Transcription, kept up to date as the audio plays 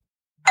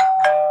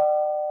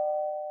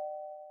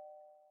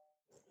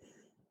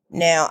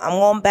Now, I'm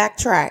going to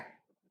backtrack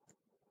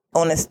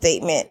on a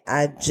statement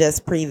I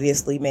just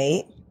previously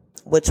made,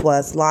 which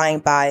was lying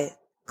by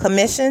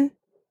commission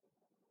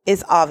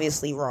is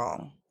obviously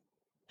wrong.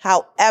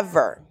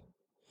 However,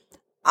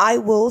 I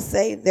will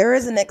say there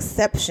is an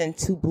exception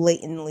to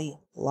blatantly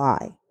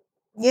lie.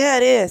 Yeah,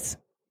 it is.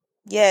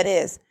 Yeah, it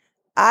is.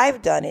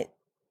 I've done it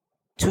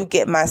to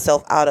get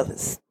myself out of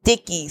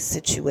sticky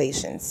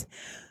situations.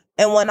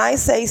 And when I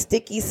say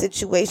sticky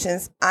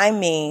situations, I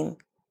mean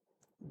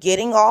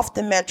getting off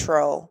the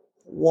metro,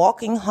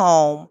 walking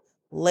home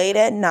late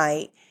at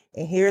night,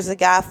 and here's a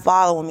guy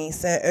following me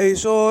saying, "Hey,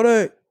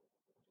 shorty,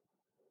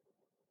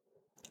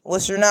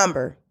 what's your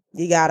number?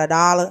 You got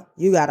 $1?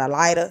 You got a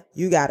lighter?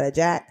 You got a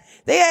jack?"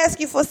 They ask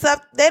you for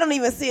stuff they don't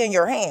even see in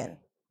your hand.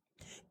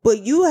 But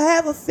you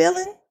have a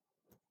feeling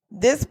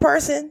this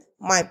person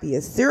might be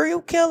a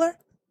serial killer,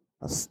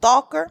 a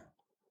stalker,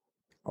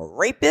 a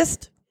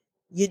rapist.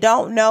 You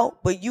don't know,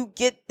 but you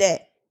get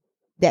that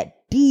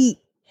deep,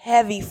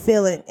 heavy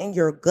feeling in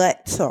your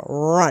gut to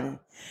run.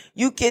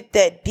 You get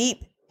that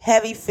deep,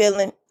 heavy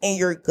feeling in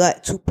your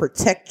gut to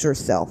protect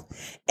yourself.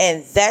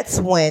 And that's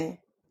when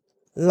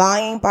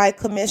lying by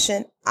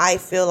commission, I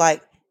feel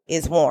like,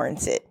 is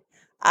warranted.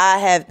 I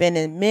have been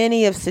in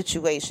many of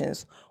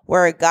situations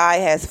where a guy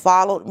has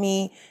followed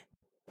me,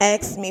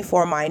 asked me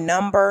for my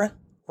number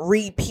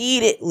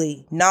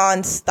repeatedly,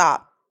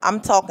 nonstop. I'm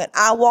talking,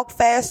 I walk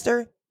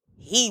faster,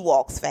 he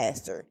walks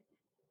faster.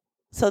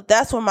 So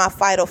that's when my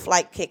fight or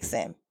flight kicks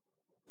in.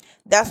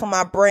 That's when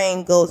my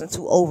brain goes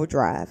into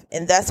overdrive.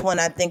 And that's when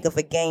I think of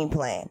a game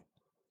plan.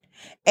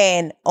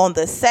 And on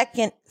the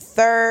second,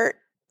 third,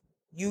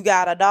 you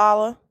got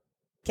 $1?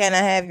 Can I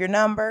have your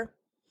number?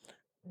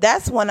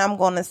 That's when I'm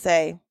going to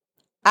say,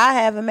 I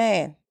have a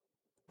man.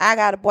 I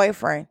got a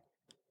boyfriend.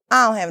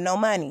 I don't have no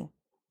money.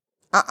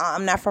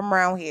 I'm not from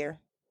around here.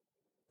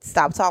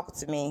 Stop talking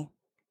to me.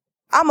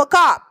 I'm a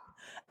cop.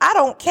 I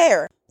don't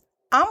care.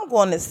 I'm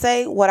going to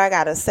say what I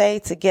got to say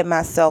to get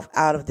myself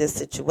out of this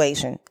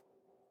situation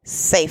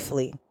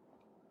safely.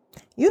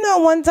 You know,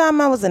 one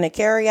time I was in a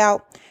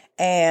carryout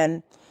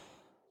and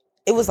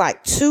it was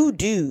like two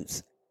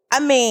dudes. I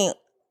mean,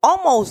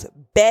 almost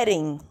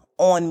betting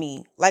on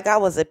me like I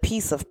was a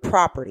piece of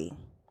property.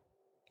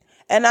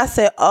 And I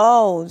said,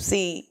 "Oh,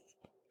 see,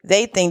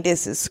 they think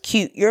this is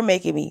cute. You're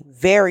making me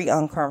very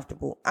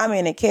uncomfortable. I'm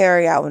in a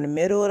carryout in the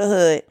middle of the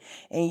hood,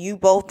 and you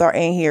both are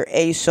in here.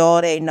 Hey,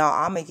 shorty, no,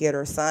 I'm going to get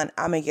her, son.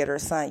 I'm going to get her,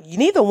 son.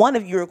 Neither one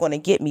of you are going to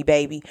get me,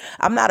 baby.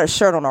 I'm not a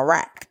shirt on a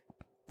rack.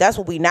 That's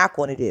what we not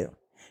going to do.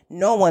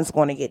 No one's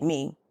going to get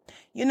me."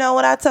 You know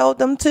what I told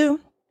them too?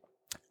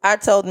 I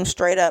told them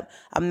straight up,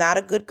 I'm not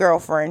a good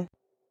girlfriend.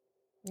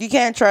 You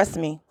can't trust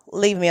me.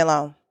 Leave me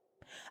alone.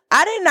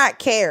 I did not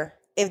care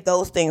if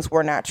those things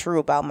were not true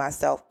about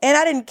myself. And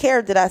I didn't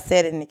care that I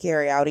said it in the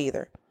carryout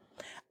either.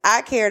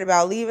 I cared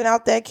about leaving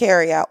out that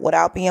carryout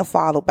without being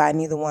followed by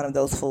neither one of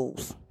those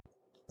fools.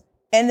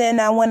 And then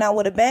I went out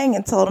with a bang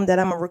and told them that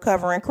I'm a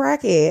recovering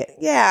crackhead.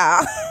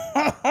 Yeah.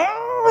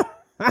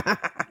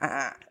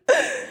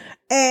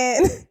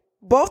 And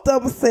both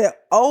of them said,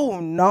 "Oh,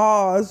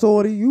 nah,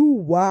 shorty, you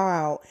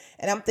wild."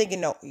 And I'm thinking,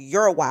 no,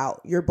 you're wild.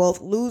 You're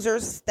both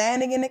losers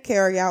standing in the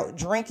carryout,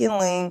 drinking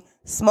lean,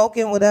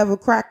 smoking whatever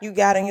crack you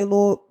got in your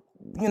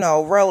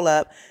little, roll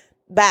up.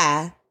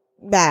 Bye.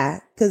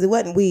 Because it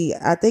wasn't weed.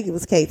 I think it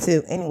was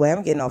K2. Anyway,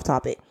 I'm getting off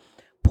topic.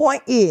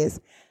 Point is,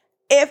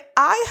 if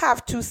I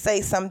have to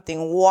say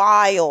something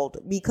wild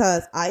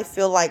because I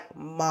feel like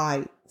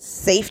my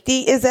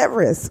safety is at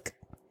risk,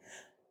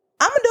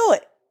 I'm going to do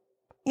it.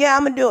 Yeah,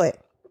 I'm going to do it.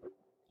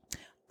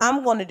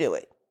 I'm going to do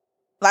it.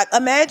 Like,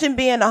 imagine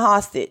being a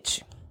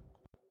hostage.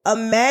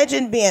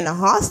 Imagine being a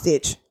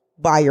hostage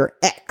by your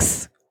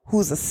ex,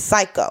 who's a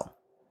psycho,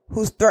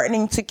 who's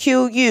threatening to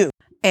kill you.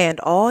 And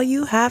all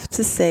you have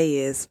to say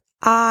is,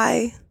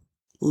 "I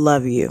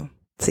love you,"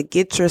 to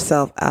get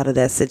yourself out of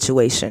that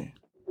situation.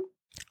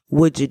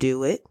 Would you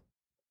do it?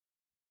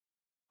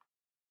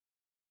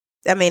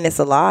 I mean, it's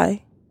a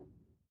lie.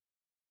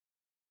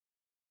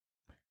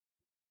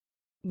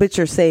 But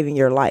you're saving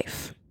your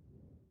life.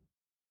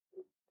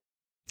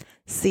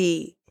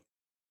 See,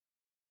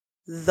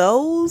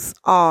 those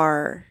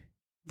are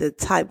the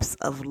types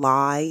of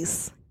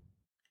lies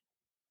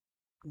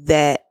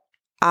that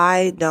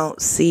I don't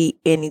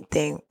see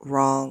anything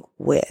wrong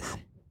with.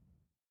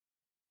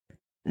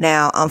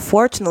 Now,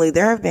 unfortunately,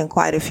 there have been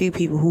quite a few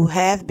people who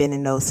have been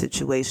in those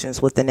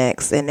situations with an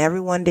ex, and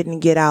everyone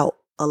didn't get out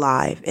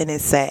alive, and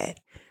it's sad.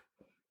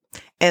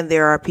 And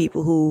there are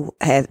people who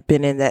have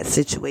been in that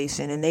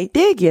situation and they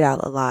did get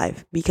out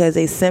alive because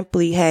they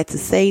simply had to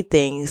say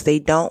things they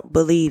don't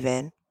believe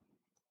in.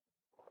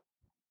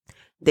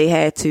 They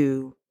had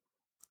to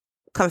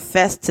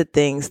confess to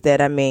things that,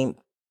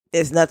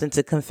 there's nothing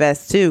to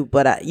confess to,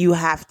 but you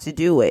have to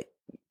do it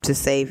to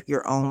save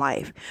your own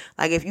life.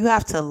 Like, if you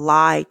have to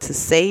lie to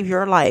save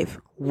your life,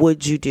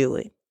 would you do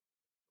it?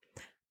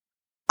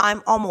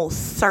 I'm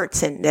almost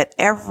certain that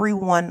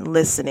everyone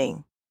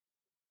listening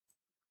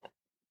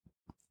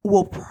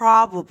will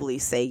probably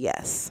say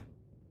yes.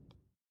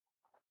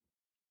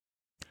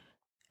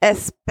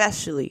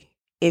 especially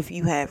if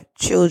you have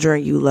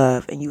children you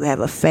love and you have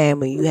a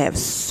family, you have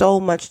so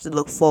much to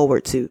look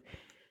forward to,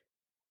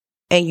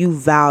 and you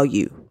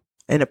value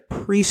and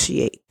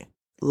appreciate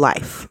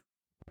life.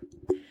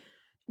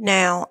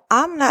 Now,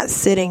 I'm not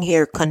sitting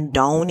here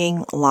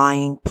condoning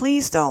lying.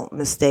 Please don't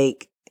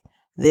mistake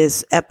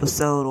this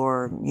episode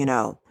or,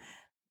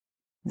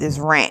 this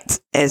rant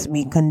as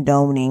me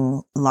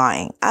condoning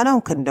lying. I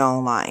don't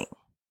condone lying.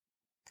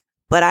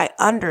 But I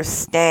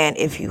understand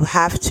if you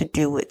have to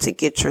do it to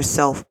get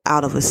yourself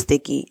out of a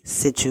sticky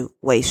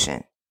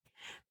situation.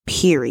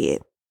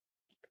 Period.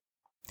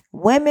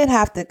 Women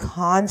have to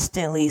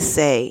constantly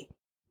say,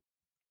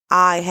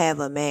 I have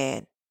a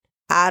man.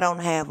 I don't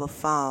have a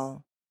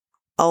phone.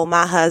 Oh,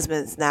 my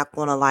husband's not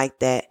going to like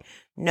that.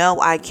 No,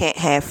 I can't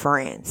have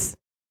friends.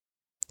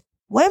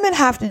 Women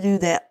have to do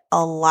that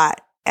a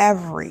lot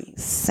every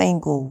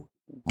single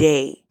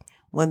day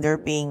when they're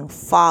being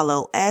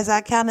followed. As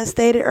I kind of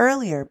stated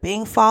earlier,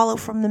 being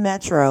followed from the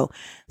metro,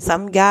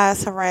 some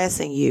guys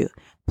harassing you.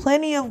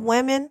 Plenty of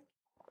women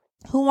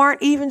who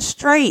aren't even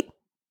straight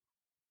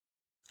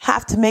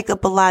have to make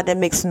up a lie that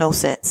makes no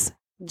sense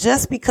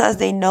just because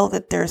they know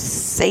that their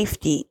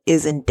safety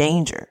is in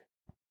danger.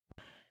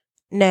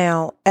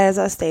 Now, as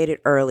I stated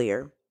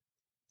earlier,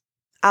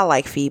 I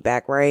like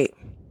feedback, right?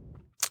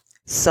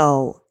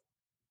 So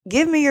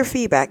give me your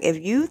feedback. If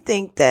you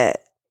think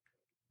that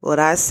what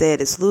I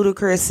said is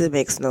ludicrous, it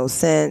makes no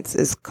sense,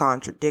 it's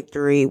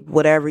contradictory,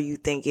 whatever you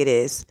think it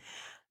is,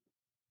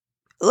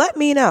 let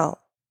me know.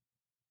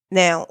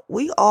 Now,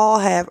 we all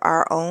have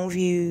our own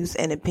views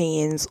and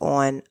opinions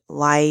on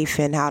life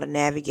and how to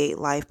navigate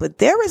life, but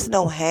there is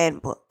no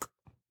handbook.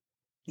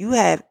 You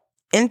have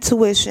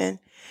intuition,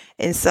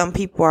 and some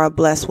people are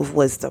blessed with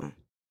wisdom.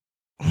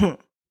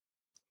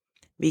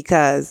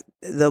 Because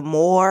the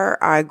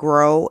more I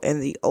grow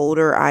and the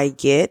older I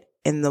get,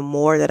 and the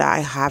more that I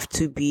have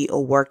to be a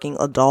working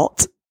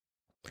adult,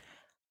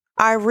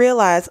 I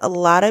realize a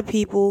lot of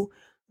people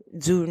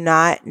do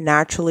not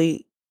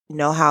naturally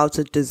know how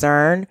to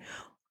discern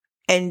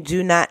and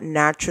do not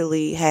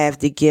naturally have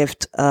the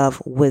gift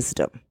of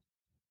wisdom.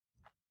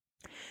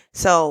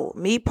 So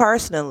me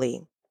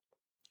personally,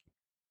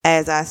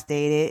 as I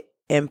stated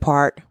in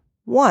part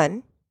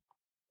 1,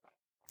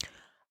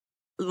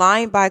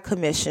 lying by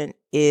commission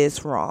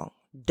is wrong.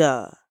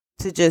 Duh.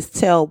 To just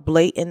tell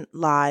blatant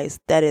lies,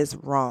 that is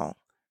wrong.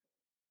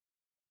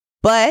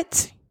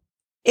 But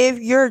if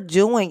you're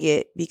doing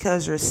it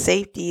because your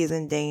safety is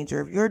in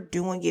danger, if you're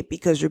doing it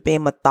because you're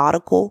being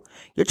methodical,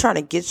 you're trying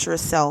to get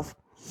yourself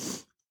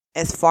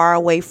as far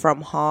away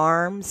from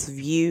harm's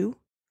view,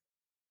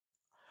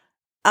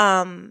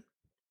 I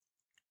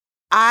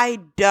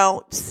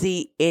don't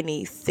see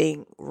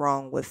anything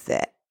wrong with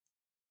that.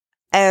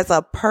 As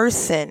a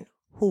person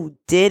who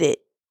did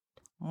it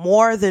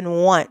more than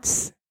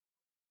once,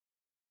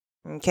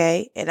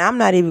 okay, and I'm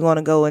not even going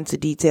to go into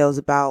details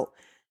about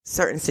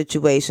certain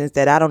situations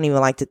that I don't even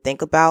like to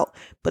think about,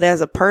 but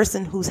as a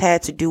person who's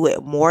had to do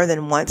it more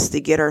than once to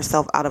get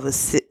herself out of a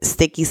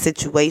sticky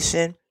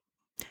situation,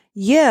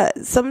 yeah,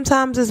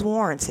 sometimes it's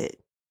warranted.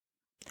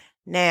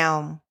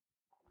 Now,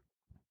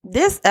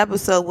 this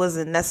episode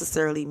wasn't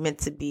necessarily meant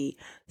to be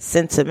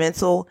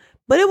sentimental,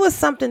 but it was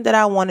something that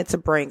I wanted to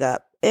bring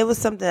up. It was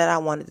something that I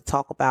wanted to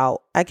talk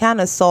about. I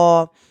kind of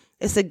saw,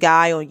 it's a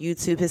guy on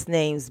YouTube. His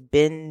name's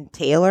Ben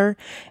Taylor,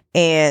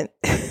 and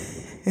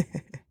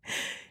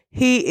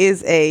he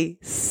is a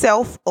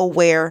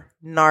self-aware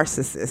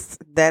narcissist.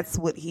 That's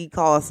what he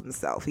calls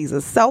himself. He's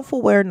a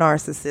self-aware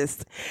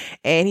narcissist,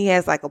 and he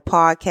has like a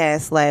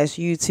podcast /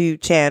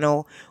 YouTube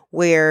channel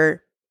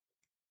where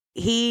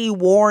he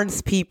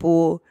warns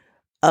people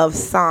of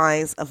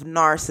signs of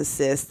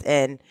narcissists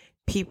and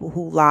people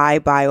who lie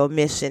by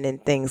omission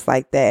and things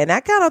like that. And I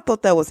kind of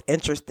thought that was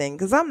interesting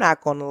because I'm not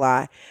going to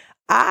lie.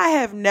 I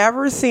have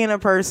never seen a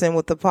person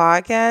with a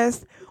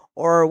podcast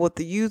or with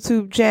the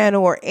YouTube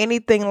channel or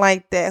anything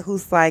like that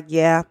who's like,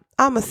 yeah,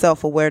 I'm a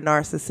self-aware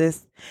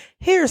narcissist.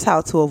 Here's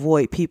how to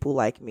avoid people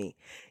like me.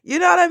 You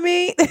know what I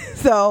mean?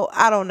 So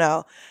I don't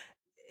know.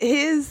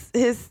 His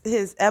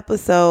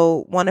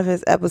episode, one of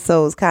his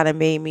episodes kind of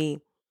made me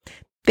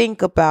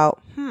think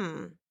about,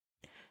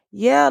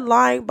 yeah,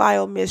 lying by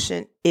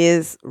omission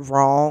is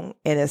wrong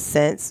in a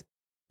sense,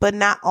 but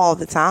not all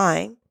the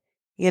time.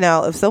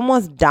 If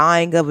someone's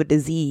dying of a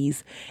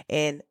disease,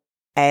 and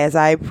as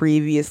I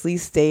previously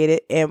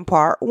stated in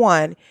part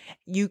 1,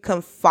 you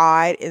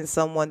confide in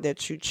someone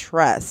that you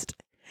trust,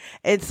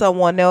 and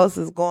someone else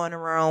is going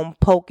around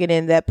poking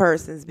in that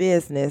person's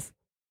business,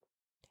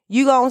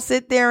 you gonna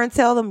sit there and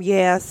tell them,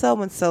 yeah,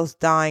 so-and-so's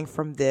dying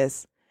from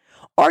this?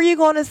 Or you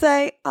gonna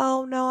say,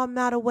 oh no, I'm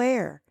not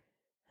aware.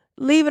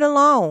 Leave it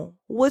alone.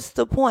 What's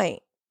the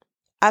point?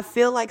 I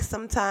feel like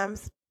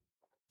sometimes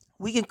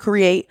we can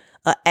create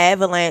an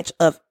avalanche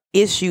of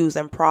issues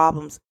and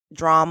problems,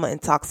 drama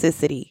and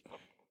toxicity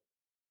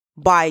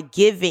by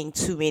giving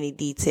too many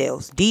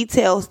details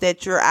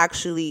that you're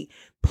actually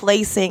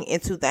placing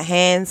into the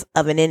hands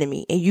of an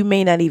enemy, and you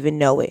may not even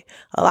know it.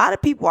 A lot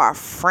of people are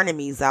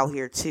frenemies out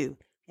here too,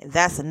 and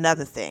that's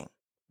another thing.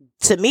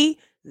 To me,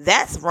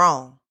 That's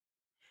wrong.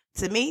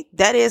 To me,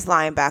 that is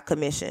lying by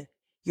commission.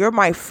 You're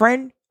my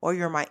friend or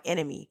you're my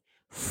enemy.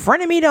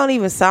 Frenemy don't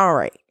even sound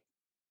right.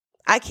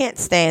 I can't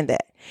stand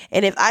that.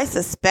 And if I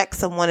suspect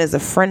someone is a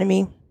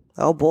frenemy,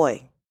 oh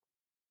boy.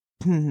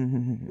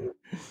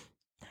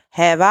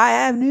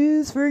 Have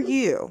news for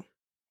you.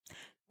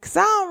 Because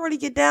I don't really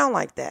get down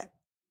like that.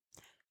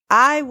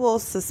 I will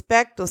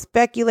suspect or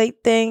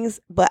speculate things,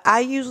 but I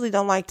usually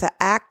don't like to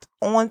act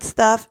on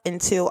stuff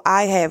until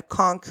I have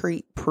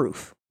concrete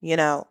proof,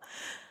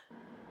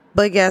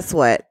 But guess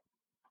what?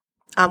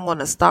 I'm going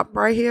to stop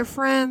right here,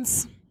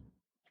 friends,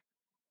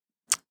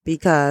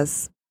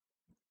 because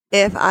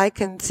if I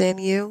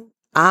continue,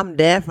 I'm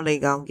definitely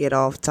going to get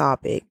off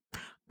topic.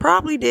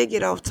 Probably did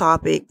get off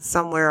topic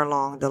somewhere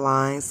along the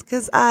lines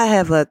because I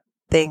have a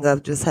thing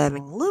of just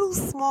having little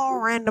small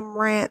random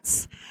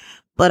rants,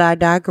 but I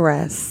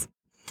digress.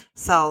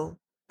 So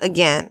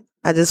again,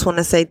 I just want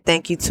to say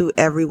thank you to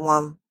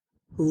everyone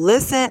who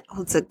listened,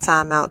 who took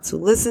time out to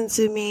listen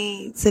to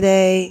me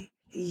today.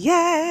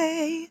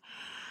 Yay!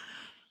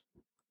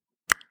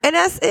 And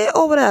that's it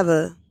or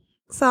whatever.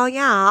 So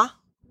yeah,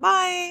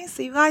 bye.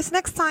 See you guys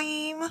next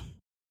time.